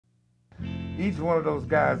each one of those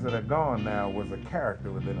guys that are gone now was a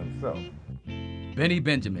character within himself. Benny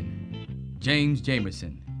Benjamin, James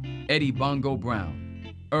Jamerson, Eddie Bongo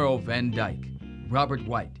Brown, Earl Van Dyke, Robert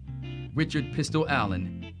White, Richard Pistol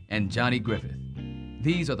Allen, and Johnny Griffith.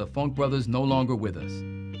 These are the Funk Brothers no longer with us,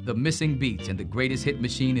 the missing beats and the greatest hit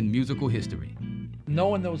machine in musical history.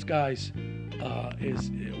 Knowing those guys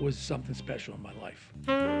it was something special in my life.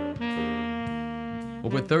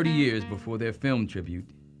 Over 30 years before their film tribute,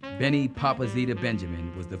 Benny Papa Zeta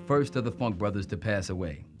Benjamin was the first of the Funk Brothers to pass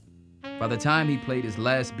away. By the time he played his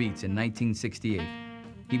last beats in 1968,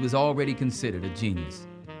 he was already considered a genius,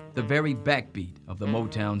 the very backbeat of the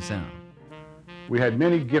Motown sound. We had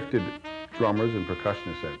many gifted drummers and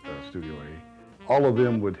percussionists at Studio A. All of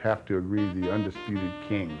them would have to agree the undisputed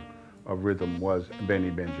king of rhythm was Benny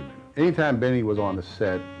Benjamin. Anytime Benny was on the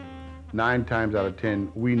set, 9 times out of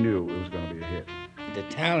 10, we knew it was going to be a hit. The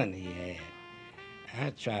talent he had, I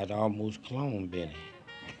tried to almost clone Benny.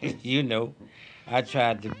 You know, I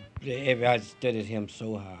studied him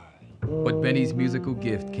so hard. But Benny's musical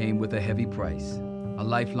gift came with a heavy price, a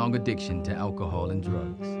lifelong addiction to alcohol and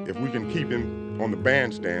drugs. If we can keep him on the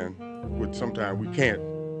bandstand, which sometimes we can't,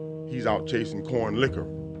 he's out chasing corn liquor.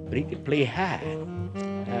 But he could play high.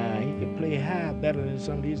 He could play high better than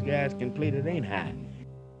some of these guys can play that ain't high.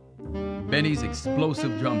 Benny's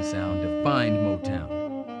explosive drum sound defined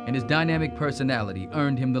Motown, and his dynamic personality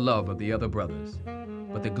earned him the love of the other brothers.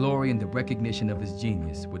 But the glory and the recognition of his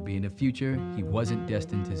genius would be in a future he wasn't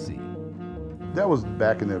destined to see. That was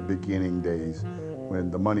back in the beginning days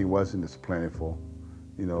when the money wasn't as plentiful.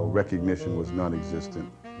 You know, recognition was non-existent.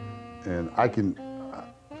 And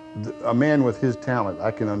a man with his talent,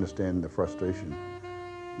 I can understand the frustration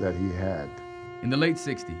that he had. In the late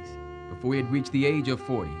 60s, before he had reached the age of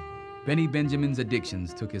 40, Benny Benjamin's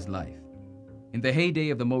addictions took his life. In the heyday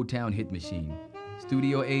of the Motown hit machine,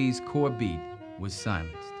 Studio A's core beat was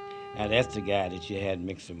silenced. Now that's the guy that you had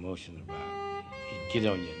mixed emotions about. He'd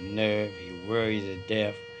get on your nerve, he'd worry you to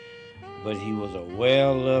death, but he was a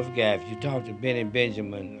well-loved guy. If you talk to Benny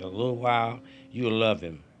Benjamin a little while, you'll love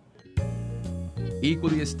him.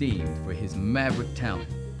 Equally esteemed for his maverick talent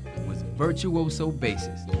was virtuoso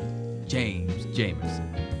bassist James Jamerson.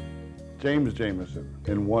 James Jamerson,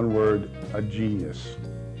 in one word, a genius.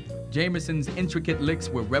 Jamerson's intricate licks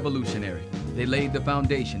were revolutionary. They laid the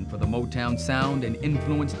foundation for the Motown sound and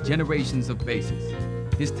influenced generations of bassists.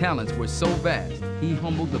 His talents were so vast, he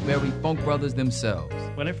humbled the very Funk Brothers themselves.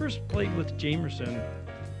 When I first played with Jamerson,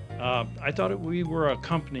 I thought we were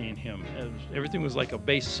accompanying him. Everything was like a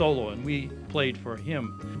bass solo, and we played for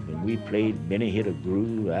him. When we played, Benny hit a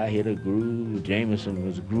groove, I hit a groove, Jamerson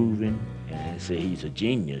was grooving, and I say he's a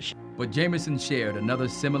genius. But Jamerson shared another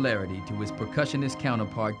similarity to his percussionist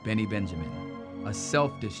counterpart, Benny Benjamin, a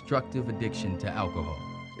self-destructive addiction to alcohol.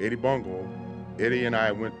 Eddie and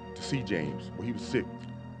I went to see James when he was sick.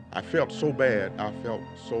 I felt so bad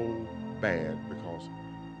because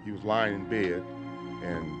he was lying in bed,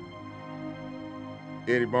 and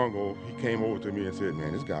Eddie Bongo, he came over to me and said,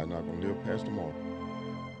 man, this guy's not gonna live past tomorrow.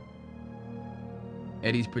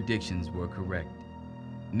 Eddie's predictions were correct.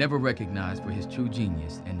 Never recognized for his true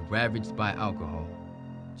genius and ravaged by alcohol,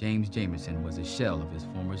 James Jamerson was a shell of his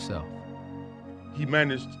former self. He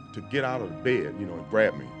managed to get out of the bed, and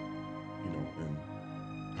grab me,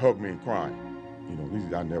 and hug me and cry.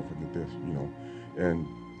 I'll never forget this, And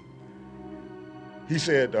he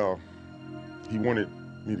said he wanted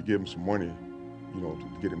me to give him some money, to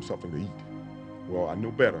get him something to eat. Well, I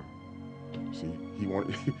knew better. See,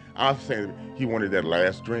 I was saying he wanted that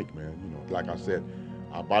last drink, man. Like I said,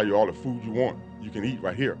 I'll buy you all the food you want. You can eat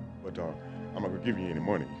right here, but I'm not gonna give you any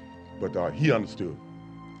money. But he understood.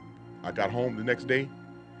 I got home the next day,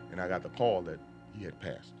 and I got the call that he had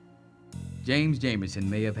passed. James Jamerson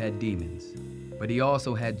may have had demons, but he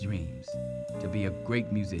also had dreams, to be a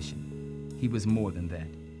great musician. He was more than that.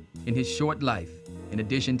 In his short life, in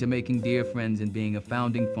addition to making dear friends and being a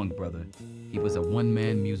founding Funk brother, he was a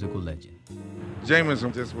one-man musical legend.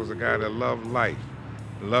 Jamerson just was a guy that loved life,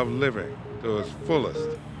 loved living to its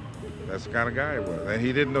fullest. That's the kind of guy he was. And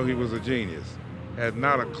he didn't know he was a genius. Had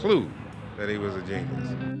not a clue that he was a genius.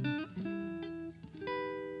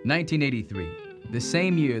 1983, the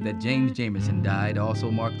same year that James Jamerson died, also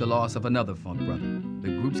marked the loss of another Funk brother, the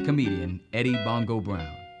group's comedian, Eddie Bongo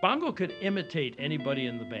Brown. Bongo could imitate anybody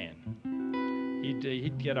in the band.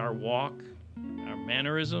 He'd get our walk, our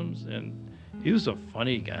mannerisms, and he was a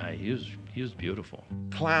funny guy. He was beautiful.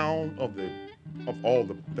 Clown of the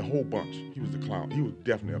whole bunch. He was the clown. He was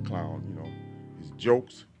definitely a clown, His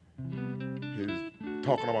jokes, his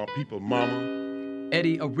talking about people's mama.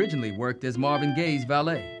 Eddie originally worked as Marvin Gaye's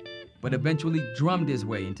valet. but eventually drummed his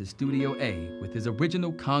way into Studio A with his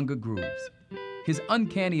original conga grooves. His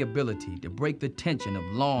uncanny ability to break the tension of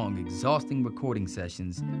long, exhausting recording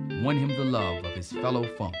sessions won him the love of his fellow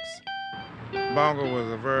funks. Bongo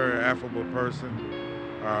was a very affable person,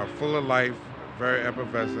 full of life, very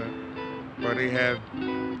effervescent, but he had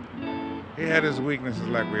his weaknesses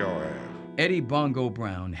like we all have. Eddie Bongo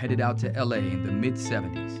Brown headed out to LA in the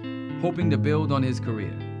mid-70s, hoping to build on his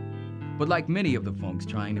career. But like many of the funks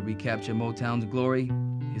trying to recapture Motown's glory,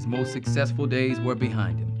 his most successful days were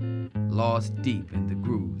behind him, lost deep in the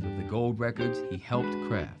grooves of the gold records he helped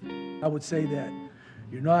craft. I would say that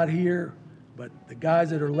you're not here, but the guys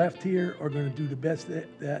that are left here are going to do the best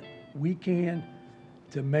that we can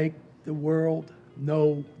to make the world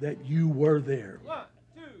know that you were there. 1,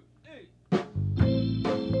 2, 3.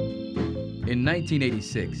 In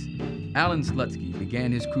 1986, Alan Slutsky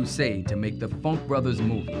began his crusade to make the Funk Brothers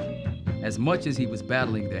movie. As much as he was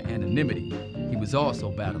battling their anonymity, he was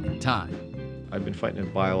also battling time. I've been fighting a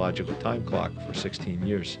biological time clock for 16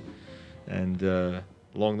 years. And when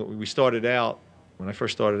I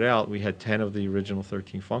first started out, we had 10 of the original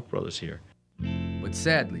 13 Funk Brothers here. But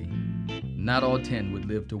sadly, not all 10 would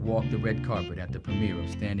live to walk the red carpet at the premiere of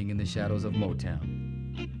Standing in the Shadows of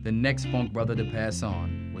Motown. The next Funk brother to pass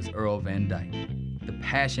on was Earl Van Dyke, the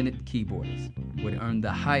passionate keyboardist who had earned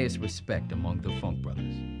the highest respect among the Funk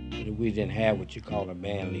Brothers. We didn't have what you call a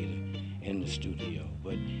band leader in the studio,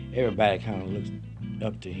 but everybody kind of looked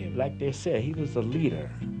up to him. Like they said, he was a leader.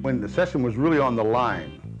 When the session was really on the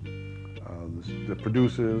line, the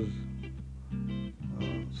producers,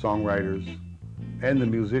 songwriters, and the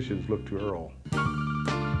musicians looked to Earl.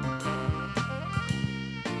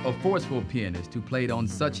 A forceful pianist who played on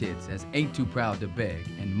such hits as Ain't Too Proud to Beg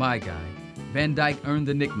and My Guy, Van Dyke earned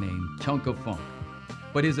the nickname Chunk of Funk.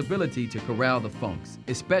 But his ability to corral the funks,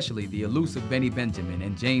 especially the elusive Benny Benjamin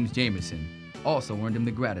and James Jamerson, also earned him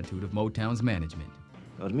the gratitude of Motown's management.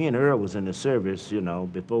 Because me and Earl was in the service, you know,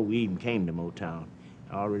 before we even came to Motown.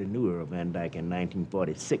 I already knew Earl Van Dyke in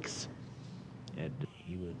 1946. And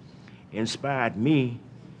he inspired me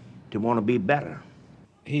to want to be better.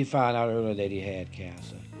 He found out earlier that he had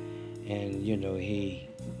cancer, and, you know, he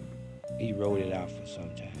wrote it out for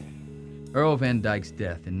some time. Earl Van Dyke's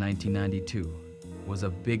death in 1992 was a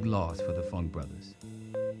big loss for the Funk Brothers.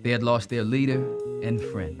 They had lost their leader and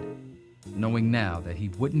friend, knowing now that he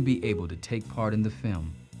wouldn't be able to take part in the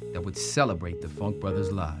film that would celebrate the Funk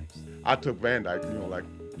Brothers' lives. I took Van Dyke, you know,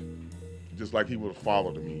 just like he was a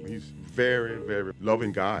father to me. He's very, very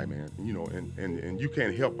loving guy, man, you know, and you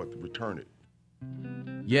can't help but to return it.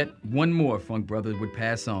 Yet one more Funk brother would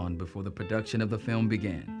pass on before the production of the film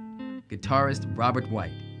began. Guitarist Robert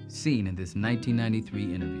White, seen in this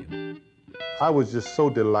 1993 interview. I was just so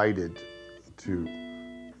delighted to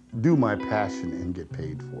do my passion and get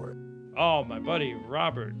paid for it. Oh, my buddy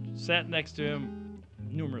Robert sat next to him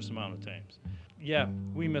numerous amount of times. Yeah,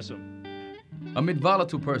 we miss him. Amid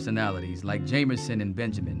volatile personalities like Jamerson and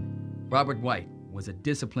Benjamin, Robert White was a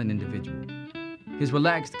disciplined individual. His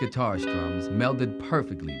relaxed guitar strums melded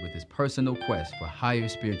perfectly with his personal quest for higher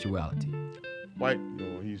spirituality. White, you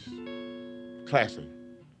know, he's classy.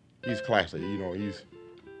 He's classy, you know, he's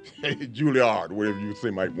Juilliard, whatever you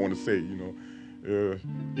might want to say, you know.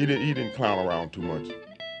 He didn't clown around too much.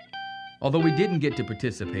 Although we didn't get to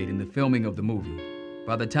participate in the filming of the movie,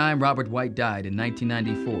 by the time Robert White died in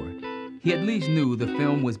 1994, he at least knew the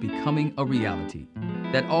film was becoming a reality,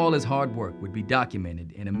 that all his hard work would be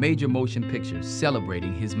documented in a major motion picture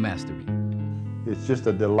celebrating his mastery. It's just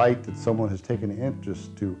a delight that someone has taken an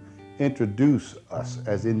interest to introduce us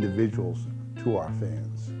as individuals to our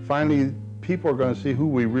fans. Finally, people are going to see who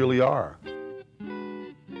we really are.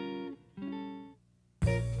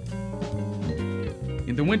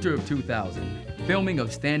 In the winter of 2000, filming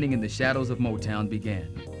of Standing in the Shadows of Motown began.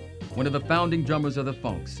 One of the founding drummers of the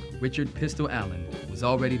Funks, Richard Pistol Allen, was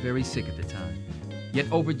already very sick at the time,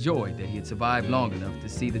 yet overjoyed that he had survived long enough to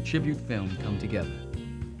see the tribute film come together.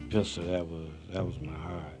 Pistol, that was my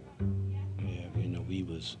heart. Yeah, you know, we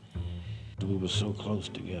was so close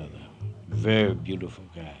together. Very beautiful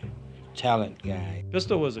guy, talent guy.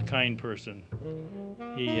 Pistol was a kind person.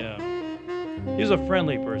 He was a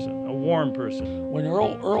friendly person, a warm person. When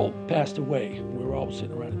Earl passed away, we were all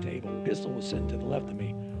sitting around a table. Pistol was sitting to the left of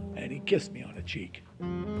me, and he kissed me on the cheek.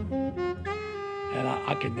 And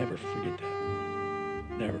I can never forget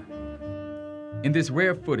that. Never. In this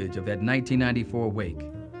rare footage of that 1994 wake,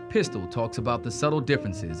 Pistol talks about the subtle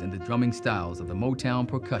differences in the drumming styles of the Motown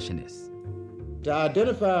percussionists. To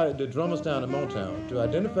identify the drummer style of Motown, to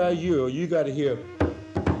identify you got to hear,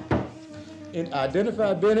 and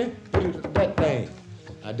identify Benny, that thing.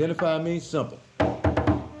 Identify me, simple.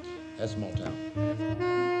 That's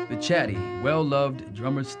Motown. The chatty, well-loved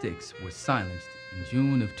drummer Sticks was silenced in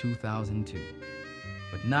June of 2002,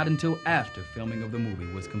 but not until after filming of the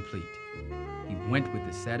movie was complete. He went with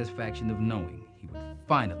the satisfaction of knowing he would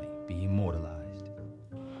finally be immortalized.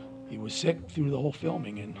 He was sick through the whole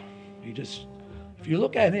filming, and he just, if you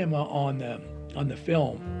look at him on the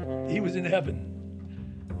film, he was in heaven.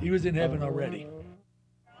 He was in heaven already.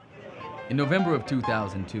 In November of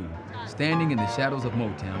 2002, Standing in the Shadows of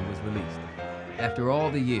Motown was released. After all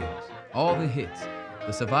the years, all the hits,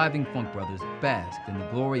 the surviving Funk Brothers basked in the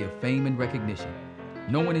glory of fame and recognition.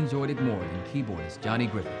 No one enjoyed it more than keyboardist Johnny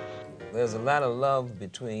Griffith. There's a lot of love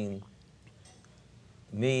between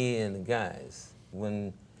me and the guys.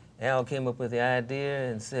 When Al came up with the idea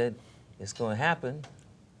and said, it's going to happen,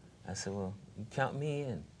 I said, well, you count me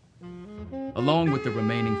in. Along with the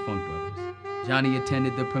remaining Funk Brothers, Johnny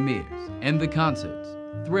attended the premieres and the concerts,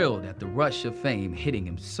 thrilled at the rush of fame hitting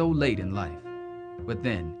him so late in life. But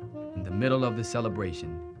then, in the middle of the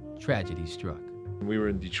celebration, tragedy struck. We were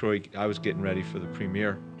in Detroit. I was getting ready for the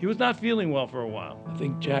premiere. He was not feeling well for a while. I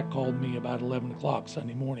think Jack called me about 11 o'clock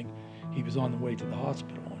Sunday morning. He was on the way to the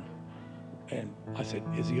hospital. And I said,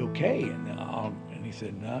 is he okay? And he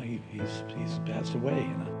said, no, he's passed away.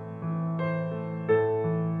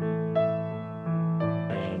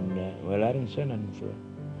 Well, I didn't say nothing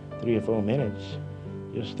for 3 or 4 minutes,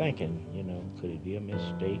 just thinking, you know, could it be a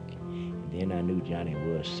mistake? And then I knew Johnny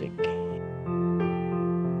was sick.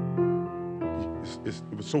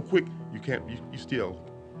 It was so quick, you still,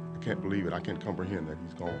 I can't believe it. I can't comprehend that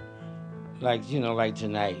he's gone. Like, you know, like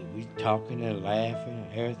tonight, we talking and laughing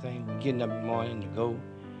and everything. We getting up in the morning to go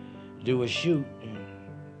do a shoot, and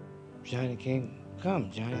Johnny can't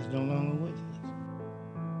come. Johnny's no longer with us.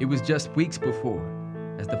 It was just weeks before,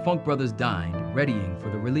 as the Funk Brothers dined, readying for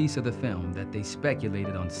the release of the film, that they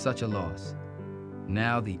speculated on such a loss.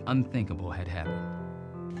 Now the unthinkable had happened.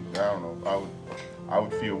 I don't know. I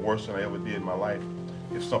would feel worse than I ever did in my life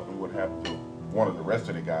if something would happen to one of the rest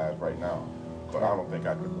of the guys right now. But I don't think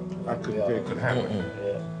it could happen.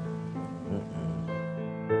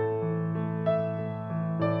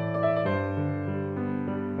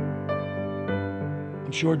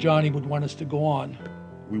 I'm sure Johnny would want us to go on.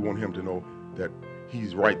 We want him to know that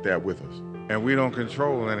he's right there with us. And we don't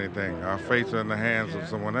control anything. Our fates are in the hands of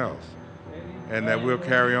someone else. And that we'll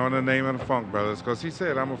carry on the name of the Funk Brothers, because he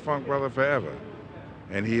said, I'm a Funk Brother forever.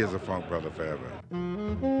 And he is a Funk Brother forever.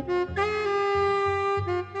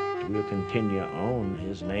 We'll continue on.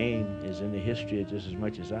 His name is in the history just as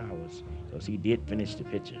much as ours, because he did finish the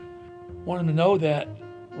picture. Want him to know that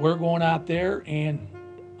we're going out there, and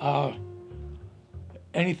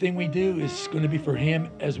anything we do is going to be for him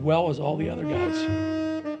as well as all the other guys.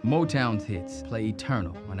 Motown's hits play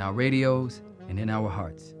eternal on our radios and in our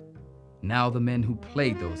hearts. Now the men who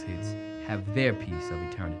played those hits have their piece of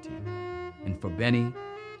eternity. And for Benny,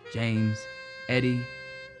 James, Eddie,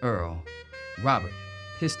 Earl, Robert,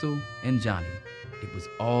 Pistol, and Johnny, it was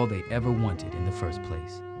all they ever wanted in the first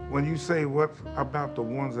place. When you say what about the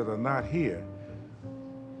ones that are not here,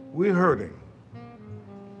 we're hurting,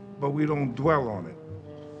 but we don't dwell on it.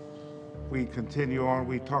 We continue on,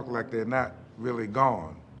 we talk like they're not really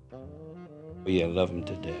gone. Yeah, love them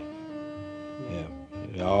to death. Yeah,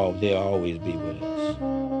 they'll always be with us.